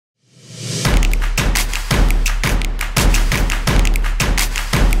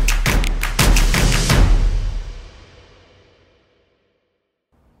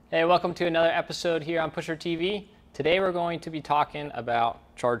Hey, welcome to another episode here on Pusher TV. Today we're going to be talking about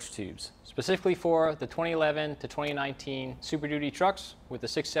charge tubes, specifically for the 2011 to 2019 Super Duty trucks with the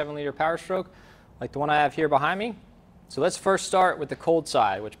 6-7 liter Powerstroke, like the one I have here behind me. So let's first start with the cold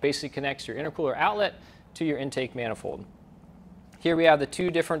side, which basically connects your intercooler outlet to your intake manifold. Here we have the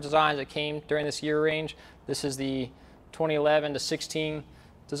two different designs that came during this year range. This is the 2011 to 16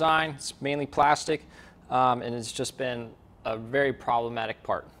 design. It's mainly plastic, and it's just been a very problematic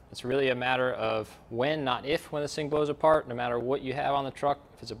part. It's really a matter of when, not if, when this thing blows apart, no matter what you have on the truck.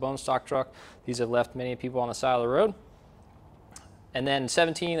 If it's a bone stock truck, these have left many people on the side of the road. And then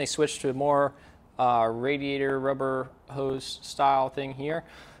 17, they switched to a more radiator rubber hose style thing here.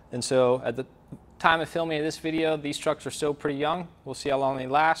 And so at the time of filming this video, these trucks are still pretty young. We'll see how long they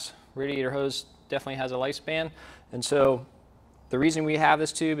last. Radiator hose definitely has a lifespan. And so the reason we have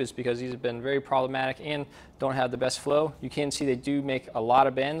this tube is because these have been very problematic and don't have the best flow. You can see they do make a lot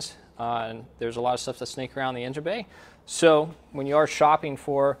of bends, and there's a lot of stuff that snake around the engine bay. So when you are shopping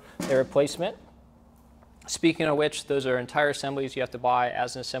for a replacement, speaking of which, those are entire assemblies you have to buy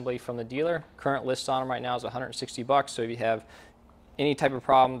as an assembly from the dealer. Current list on them right now is $160. So if you have any type of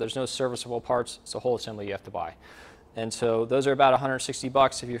problem, there's no serviceable parts, it's a whole assembly you have to buy. And so those are about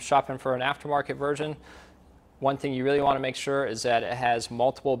 $160. If you're shopping for an aftermarket version, one thing you really want to make sure is that it has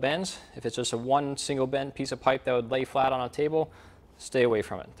multiple bends. If it's just a one single bend piece of pipe that would lay flat on a table, stay away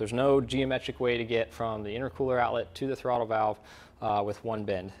from it. There's no geometric way to get from the intercooler outlet to the throttle valve with one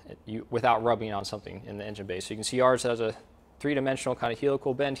bend without rubbing on something in the engine bay. So you can see ours has a three-dimensional kind of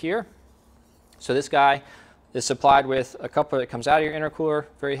helical bend here. So this guy is supplied with a coupler that comes out of your intercooler,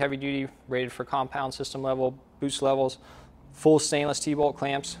 very heavy duty, rated for compound system level, boost levels, full stainless T-bolt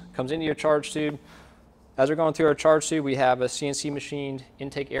clamps, comes into your charge tube. As we're going through our charge tube, we have a CNC machined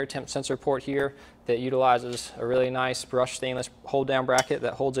intake air temp sensor port here that utilizes a really nice brushed stainless hold down bracket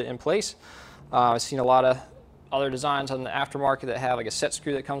that holds it in place. I've seen a lot of other designs on the aftermarket that have like a set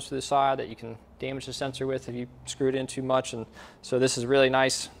screw that comes to the side that you can damage the sensor with if you screw it in too much. And so this is really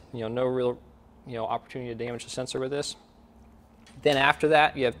nice, no real opportunity to damage the sensor with this. Then after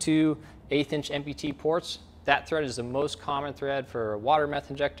that, you have two 1/8" NPT ports. That thread is the most common thread for a water meth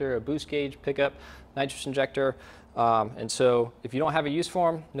injector, a boost gauge pickup, nitrous injector. And so if you don't have a use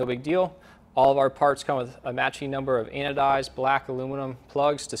for them, no big deal. All of our parts come with a matching number of anodized black aluminum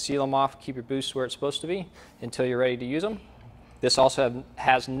plugs to seal them off, keep your boost where it's supposed to be until you're ready to use them. This also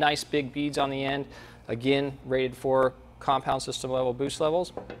has nice big beads on the end, again rated for compound system level boost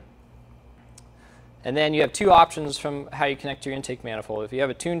levels. And then you have two options from how you connect to your intake manifold. If you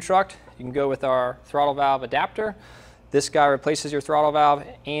have a tuned truck, you can go with our throttle valve adapter. This guy replaces your throttle valve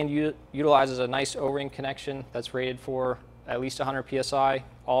and utilizes a nice O-ring connection that's rated for at least 100 PSI.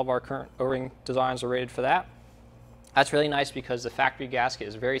 All of our current O-ring designs are rated for that. That's really nice because the factory gasket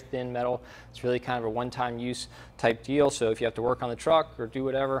is very thin metal. It's really kind of a one-time use type deal. So if you have to work on the truck or do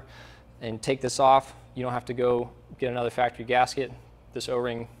whatever and take this off, you don't have to go get another factory gasket. This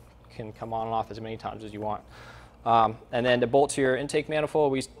O-ring can come on and off as many times as you want. And then to bolt to your intake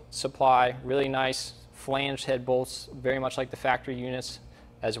manifold, we supply really nice flanged head bolts, very much like the factory units,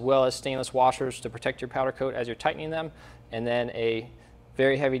 as well as stainless washers to protect your powder coat as you're tightening them, and then a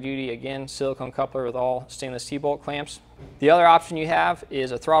very heavy duty, again, silicone coupler with all stainless T-bolt clamps. The other option you have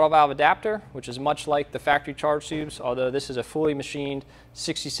is a throttle valve adapter, which is much like the factory charge tubes, although this is a fully machined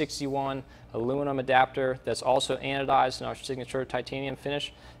 6061 aluminum adapter that's also anodized in our signature titanium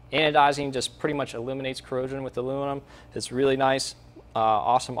finish. Anodizing just pretty much eliminates corrosion with aluminum. It's really nice,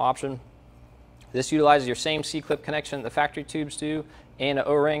 awesome option. This utilizes your same C-clip connection the factory tubes do and an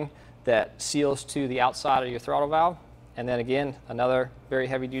O-ring that seals to the outside of your throttle valve. And then again, another very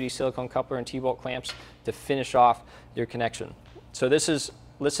heavy duty silicone coupler and T-bolt clamps to finish off your connection. So this is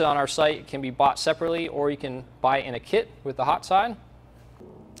listed on our site. It can be bought separately or you can buy it in a kit with the hot side.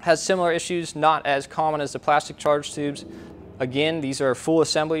 Has similar issues, not as common as the plastic charge tubes. Again, these are full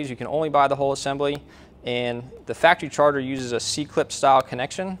assemblies. You can only buy the whole assembly. And the factory charger uses a C-clip style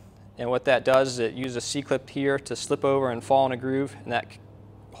connection. And what that does is it uses a C-clip here to slip over and fall in a groove, and that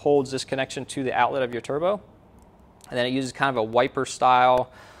holds this connection to the outlet of your turbo. And then it uses kind of a wiper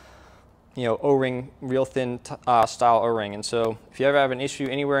style, O-ring, real thin style O-ring. And so if you ever have an issue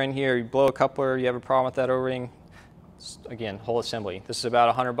anywhere in here, you blow a coupler, you have a problem with that O-ring, again, whole assembly. This is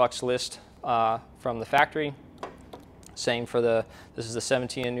about $100 list from the factory. Same for this is the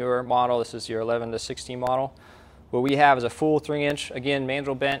 17 and newer model. This is your 11 to 16 model. What we have is a full 3-inch, again,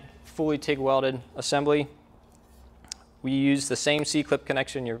 mandrel bent, fully TIG welded assembly. We use the same C-clip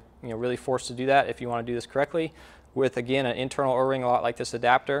connection. You're really forced to do that if you want to do this correctly, with, again, an internal O-ring a lot like this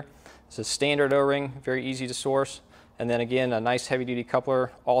adapter. It's a standard O-ring, very easy to source. And then again, a nice heavy duty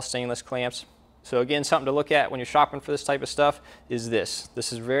coupler, all stainless clamps. So again, something to look at when you're shopping for this type of stuff is this.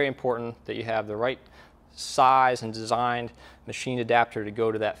 This is very important that you have the right size and designed machine adapter to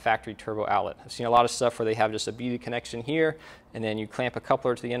go to that factory turbo outlet. I've seen a lot of stuff where they have just a beaded connection here, and then you clamp a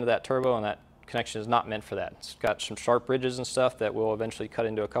coupler to the end of that turbo, and that connection is not meant for that. It's got some sharp ridges and stuff that will eventually cut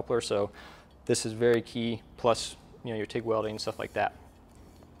into a coupler, so this is very key, plus your TIG welding and stuff like that.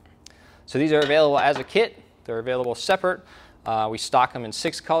 So these are available as a kit. They're available separate. We stock them in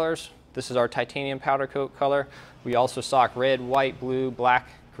 6 colors. This is our titanium powder coat color. We also stock red, white, blue, black,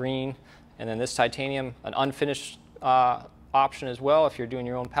 green, and then this titanium, an unfinished option as well. If you're doing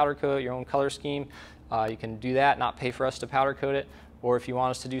your own powder coat, your own color scheme, you can do that, not pay for us to powder coat it. Or if you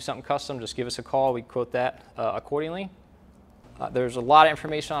want us to do something custom, just give us a call. We quote that accordingly. There's a lot of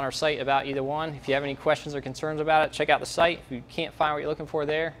information on our site about either one. If you have any questions or concerns about it, check out the site. If you can't find what you're looking for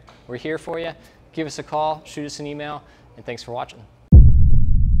there, we're here for you. Give us a call, shoot us an email, and thanks for watching.